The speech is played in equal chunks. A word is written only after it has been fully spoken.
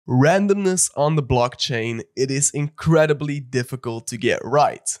Randomness on the blockchain, it is incredibly difficult to get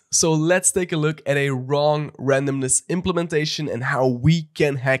right. So let's take a look at a wrong randomness implementation and how we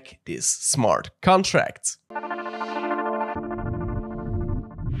can hack this smart contract.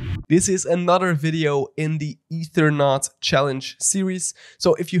 This is another video in the Ethernaut challenge series.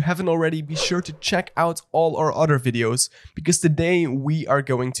 So if you haven't already, be sure to check out all our other videos, because today we are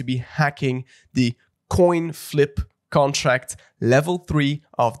going to be hacking the coin flip contract level 3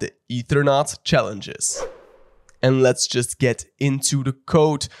 of the Ethernaut challenges. And let's just get into the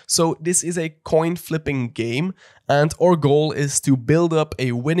code. So this is a coin flipping game, and our goal is to build up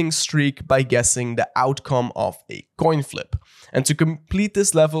a winning streak by guessing the outcome of a coin flip. And to complete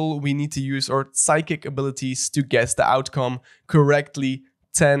this level, we need to use our psychic abilities to guess the outcome correctly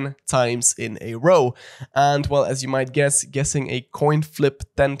 10 times in a row. And well, as you might guess, guessing a coin flip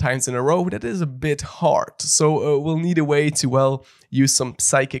 10 times in a row, that is a bit hard. So we'll need a way to, well, use some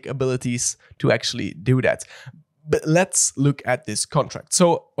psychic abilities to actually do that. But let's look at this contract.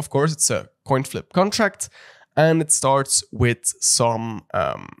 So of course it's a coin flip contract, and it starts with some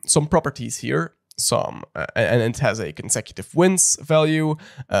properties here. And it has a consecutive wins value,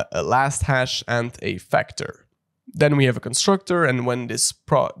 a last hash, and a factor. Then we have a constructor, and when this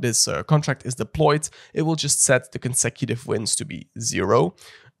contract is deployed, it will just set the consecutive wins to be 0.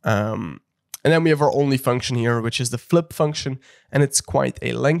 And then we have our only function here, which is the flip function, and it's quite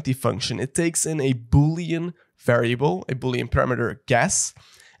a lengthy function. It takes in a Boolean variable, a Boolean parameter guess,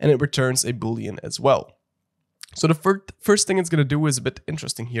 and it returns a Boolean as well. So the first thing it's going to do is a bit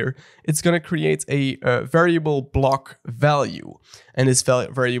interesting here. It's going to create a variable block value, and this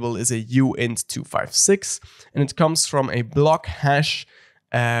variable is a uint256, and it comes from a block hash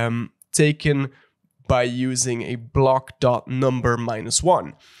taken by using a block.number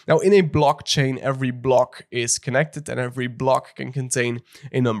 -1. Now in a blockchain, every block is connected, and every block can contain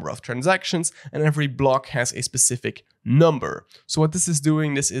a number of transactions, and every block has a specific number. So what this is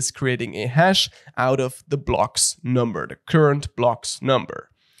doing, this is creating a hash out of the block's number, the current block's number.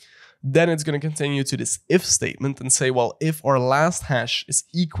 Then it's going to continue to this if statement and say, well, if our last hash is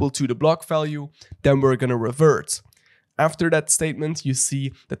equal to the block value, then we're going to revert. After that statement, you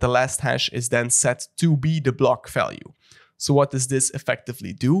see that the last hash is then set to be the block value. So what does this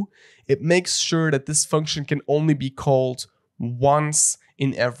effectively do? It makes sure that this function can only be called once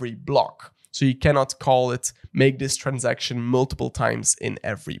in every block. So you cannot call it, make this transaction multiple times in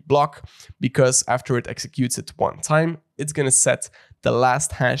every block, because after it executes it one time, it's going to set the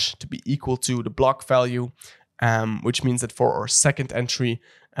last hash to be equal to the block value, which means that for our second entry,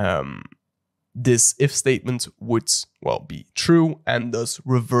 this if statement would, well, be true and thus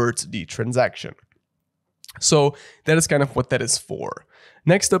revert the transaction. So that is kind of what that is for.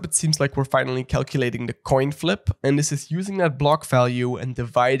 Next up, it seems like we're finally calculating the coin flip, and this is using that block value and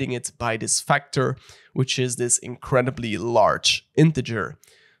dividing it by this factor, which is this incredibly large integer.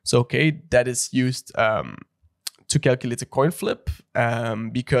 So okay, that is used to calculate a coin flip,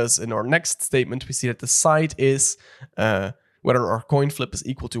 because in our next statement we see that the side is whether our coin flip is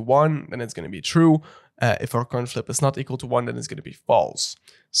equal to 1, then it's going to be true. If our coin flip is not equal to 1, then it's going to be false.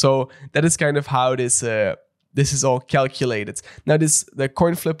 So that is kind of how this is all calculated. Now the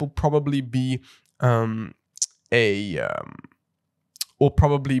coin flip will probably be a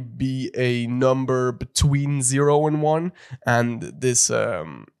number between 0 and 1, and this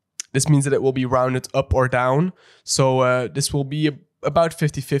means that it will be rounded up or down. So this will be about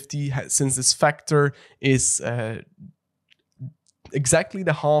 50-50, since this factor is exactly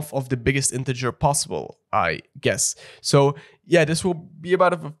the half of the biggest integer possible, I guess. So yeah, this will be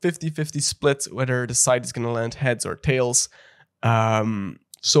about a 50-50 split, whether the side is going to land heads or tails.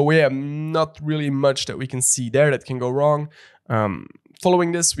 So yeah, not really much that we can see there that can go wrong.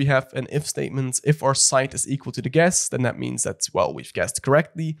 Following this, we have an if statement. If our side is equal to the guess, then that means that, well, we've guessed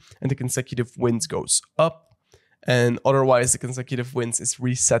correctly, and the consecutive wins goes up. And otherwise, the consecutive wins is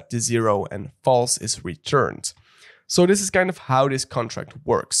reset to 0 and false is returned. So this is kind of how this contract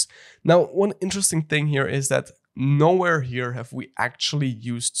works. Now, one interesting thing here is that nowhere here have we actually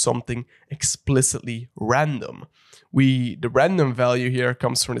used something explicitly random. The random value here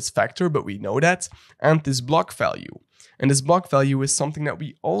comes from this factor, but we know that, and this block value. And this block value is something that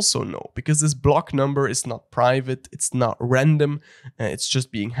we also know, because this block number is not private, it's not random, it's just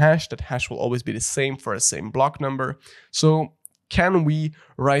being hashed. That hash will always be the same for the same block number. So can we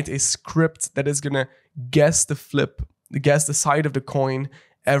write a script that is going to guess the side of the coin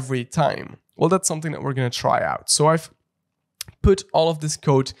every time? Well, that's something that we're going to try out. So I've put all of this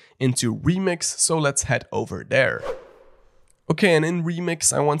code into Remix, so let's head over there. Okay, and in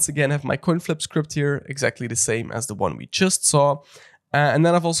Remix, I once again have my coin flip script here, exactly the same as the one we just saw. And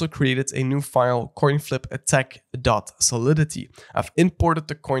then I've also created a new file, coinflipattack.solidity. I've imported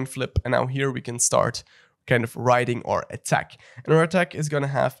the coinflip, and now here we can start kind of writing our attack. And our attack is going to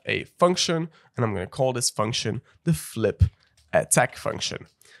have a function, and I'm going to call this function the flip attack function.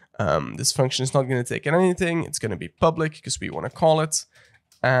 This function is not going to take in anything. It's going to be public because we want to call it.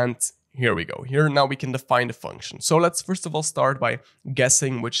 And here we go. Here now we can define the function. So let's first of all start by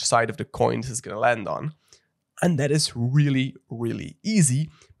guessing which side of the coin this is going to land on. And that is really, really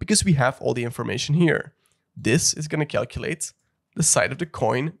easy because we have all the information here. This is going to calculate the side of the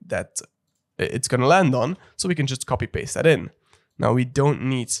coin that it's going to land on. So we can just copy paste that in. Now we don't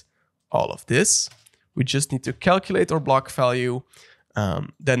need all of this. We just need to calculate our block value,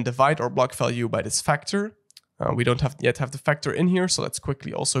 then divide our block value by this factor. We don't yet have the factor in here. So let's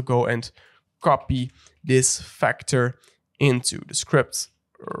quickly also go and copy this factor into the script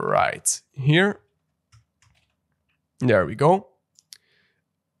right here. There we go.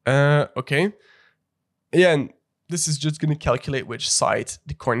 Okay. Yeah, and this is just going to calculate which side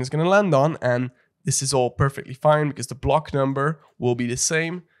the coin is going to land on. And this is all perfectly fine because the block number will be the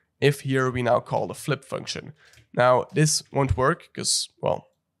same if here we now call the flip function. Now, this won't work because, well,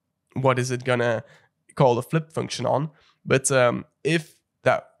 what is it going to call the flip function on? But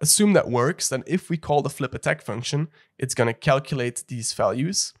assume that works, then if we call the flip attack function, it's going to calculate these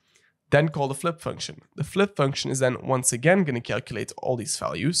values. Then call the flip function. The flip function is then once again going to calculate all these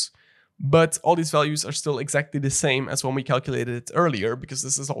values, but all these values are still exactly the same as when we calculated it earlier because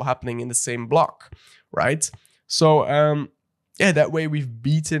this is all happening in the same block, right? So yeah, that way we've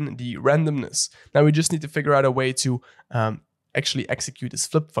beaten the randomness. Now we just need to figure out a way to actually execute this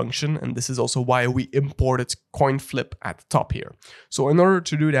flip function, and this is also why we imported coinflip at the top here. So in order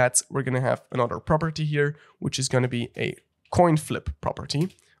to do that, we're going to have another property here, which is going to be a coinflip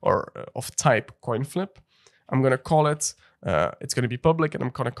property, or of type coinflip. I'm going to call it, it's going to be public, and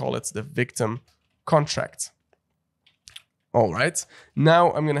I'm going to call it the victim contract. All right,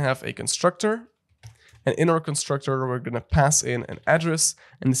 now I'm going to have a constructor, and in our constructor, we're going to pass in an address,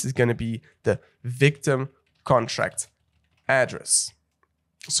 and this is going to be the victim contract address.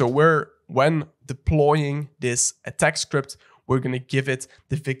 So when deploying this attack script, we're going to give it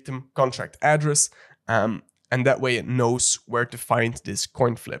the victim contract address, and that way it knows where to find this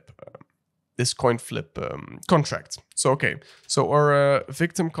coinflip contract. So okay, so our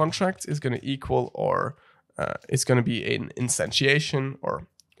victim contract is going to equal, or it's going to be an instantiation, or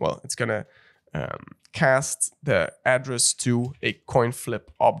well, it's going to cast the address to a coinflip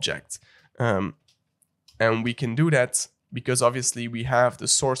object, and we can do that because obviously we have the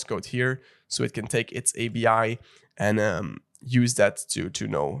source code here, so it can take its ABI and use that to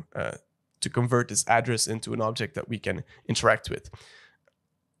know to convert this address into an object that we can interact with.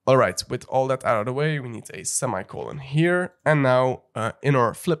 All right, with all that out of the way, we need a semicolon here. And now in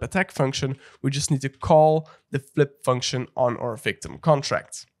our flip attack function, we just need to call the flip function on our victim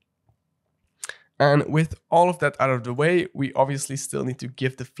contract. And with all of that out of the way, we obviously still need to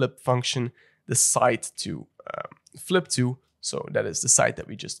give the flip function the side to flip to. So that is the side that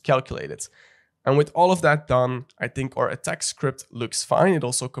we just calculated. And with all of that done, I think our attack script looks fine. It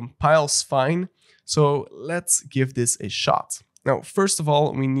also compiles fine. So let's give this a shot. Now, first of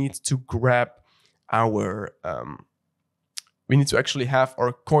all, we need to grab our, we need to actually have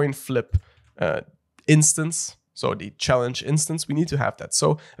our coinflip instance. So the challenge instance, we need to have that.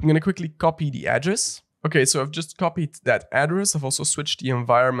 So I'm going to quickly copy the address. Okay, so I've just copied that address. I've also switched the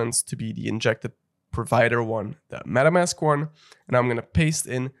environment to be the injected provider one, the MetaMask one. And I'm going to paste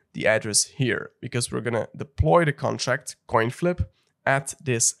in the address here because we're going to deploy the contract coinflip at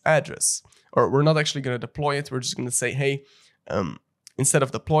this address. Or we're not actually going to deploy it. We're just going to say, hey, instead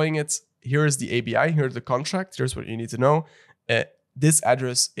of deploying it, here is the ABI, here's the contract, here's what you need to know. This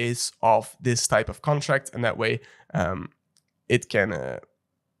address is of this type of contract, and that way it can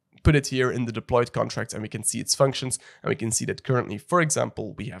put it here in the deployed contract, and we can see its functions, and we can see that currently, for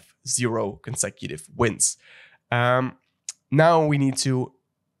example, we have 0 consecutive wins. Now we need to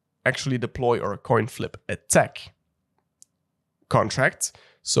actually deploy our coinflip attack contract.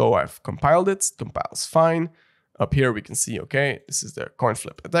 So I've compiled it, compiles fine. Up here we can see, okay, this is the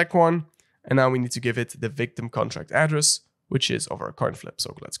coinflip attack one. And now we need to give it the victim contract address, which is of our coinflip.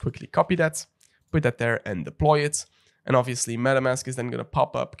 So let's quickly copy that, put that there and deploy it. And obviously MetaMask is then going to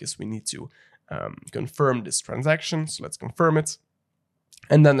pop up because we need to confirm this transaction. So let's confirm it.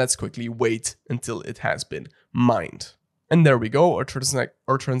 And then let's quickly wait until it has been mined. And there we go,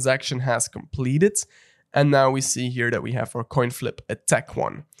 our transaction has completed. And now we see here that we have our coinflip attack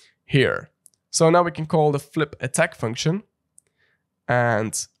one here. So now we can call the flip attack function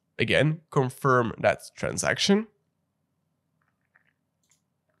and again, confirm that transaction.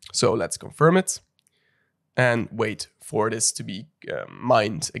 So let's confirm it and wait for this to be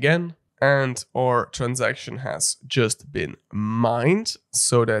mined again. And our transaction has just been mined.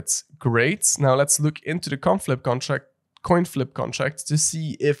 So that's great. Now let's look into the coin flip contract to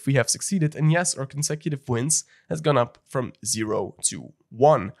see if we have succeeded. And yes, our consecutive wins has gone up from 0 to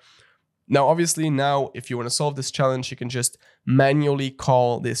 1. Now, obviously, if you want to solve this challenge, you can just manually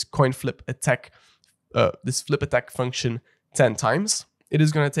call this coin flip attack, this flip attack function 10 times. It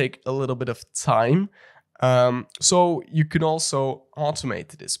is going to take a little bit of time. So you can also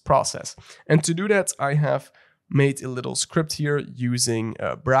automate this process. And to do that, I have made a little script here using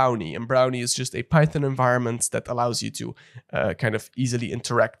Brownie. And Brownie is just a Python environment that allows you to kind of easily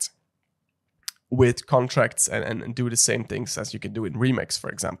interact with contracts and do the same things as you can do in Remix, for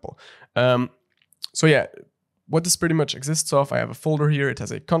example. So yeah, what this pretty much exists of, I have a folder here. It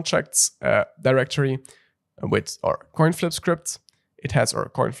has a contracts directory with our coin flip script. It has our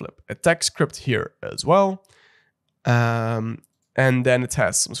coin flip attack script here as well. And then it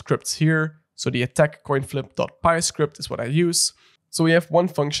has some scripts here. So the attack coinflip.py script is what I use. So we have one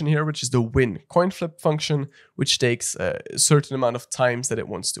function here, which is the win coin flip function, which takes a certain amount of times that it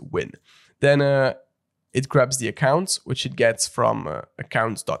wants to win. Then it grabs the account, which it gets from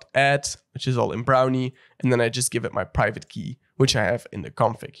accounts.add, which is all in Brownie. And then I just give it my private key, which I have in the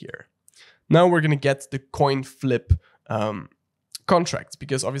config here. Now we're going to get the coin flip contract,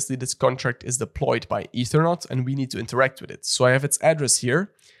 because obviously this contract is deployed by Ethernaut and we need to interact with it. So I have its address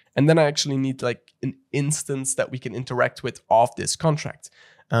here. And then I actually need like an instance that we can interact with of this contract.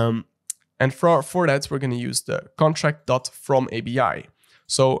 And for that, we're going to use the contract.fromABI.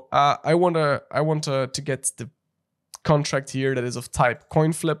 So I want to get the contract here that is of type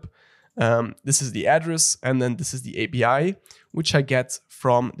coinflip. This is the address, and then this is the API, which I get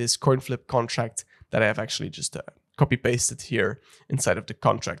from this coinflip contract that I have actually just copy pasted here inside of the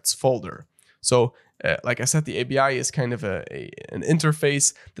contracts folder. So like I said, the API is kind of an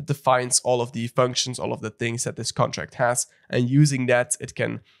interface that defines all of the functions, all of the things that this contract has. And using that, it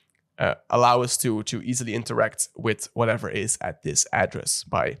can allow us to easily interact with whatever is at this address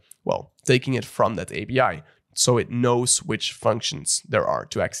by, well, taking it from that API. So it knows which functions there are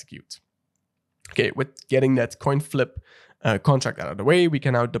to execute. Okay, with getting that coin flip contract out of the way, we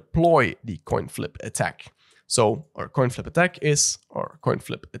can now deploy the coin flip attack. So our coin flip attack is our coin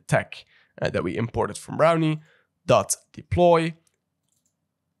flip attack that we imported from Brownie .deploy.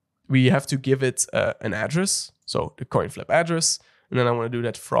 We have to give it an address, so the coin flip address, and then I want to do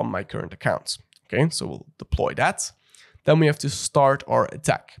that from my current account. Okay, so we'll deploy that. Then we have to start our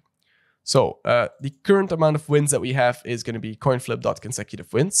attack. So the current amount of wins that we have is going to be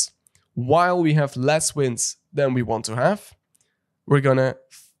coinflip.consecutive wins. While we have less wins than we want to have, we're going to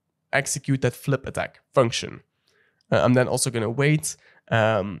execute that flip attack function. I'm then also going to wait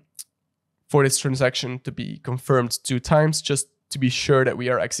for this transaction to be confirmed 2 times, just to be sure that we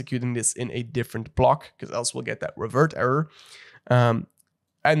are executing this in a different block, because else we'll get that revert error. And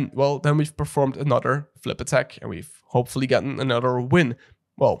well, then we've performed another flip attack and we've hopefully gotten another win.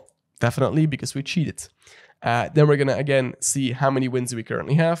 Well, definitely, because we cheated. Then we're going to again see how many wins we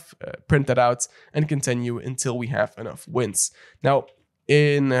currently have, print that out, and continue until we have enough wins. Now,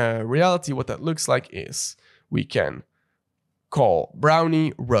 in reality, what that looks like is we can call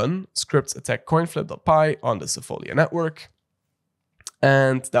Brownie run script attack coinflip.py on the Sefolia network,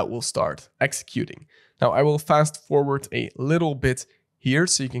 and that will start executing. Now, I will fast forward a little bit here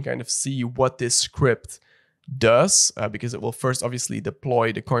so you can kind of see what this script does, because it will first obviously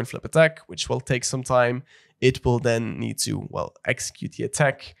deploy the coin flip attack, which will take some time. It will then need to, well, execute the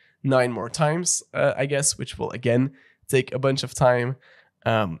attack 9 more times, I guess, which will again take a bunch of time.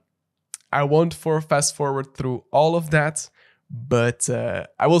 I won't fast forward through all of that, but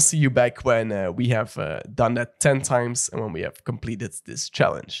I will see you back when we have done that 10 times and when we have completed this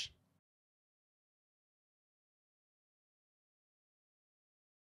challenge.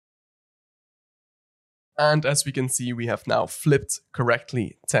 And as we can see, we have now flipped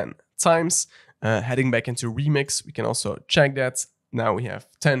correctly 10 times. Heading back into Remix, we can also check that. Now we have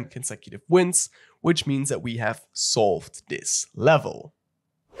 10 consecutive wins, which means that we have solved this level.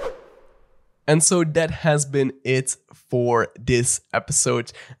 And so that has been it for this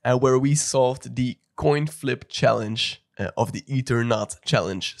episode, where we solved the coin flip challenge of the Ethernaut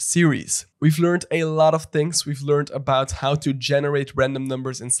challenge series. We've learned a lot of things. We've learned about how to generate random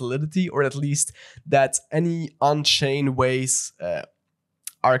numbers in Solidity, or at least that any on-chain ways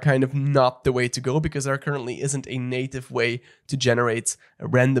are kind of not the way to go, because there currently isn't a native way to generate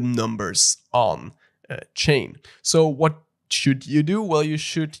random numbers on chain. So what should you do? Well, you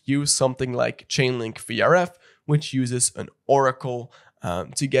should use something like Chainlink VRF, which uses an oracle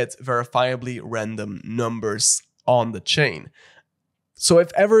to get verifiably random numbers on the chain. So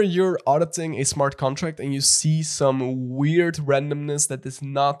if ever you're auditing a smart contract and you see some weird randomness that is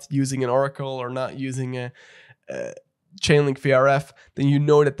not using an oracle or not using a Chainlink VRF, then you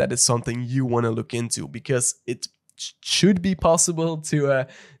know that that is something you want to look into, because it should be possible to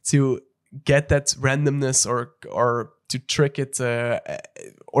get that randomness or to trick it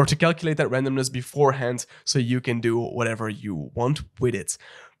or to calculate that randomness beforehand so you can do whatever you want with it.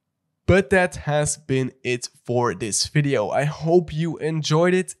 But that has been it for this video. I hope you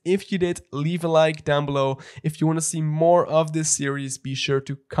enjoyed it. If you did, leave a like down below. If you want to see more of this series, be sure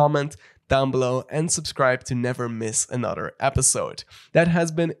to comment down below and subscribe to never miss another episode. That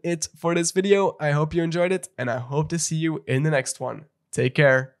has been it for this video. I hope you enjoyed it, and I hope to see you in the next one. Take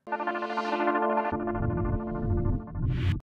care.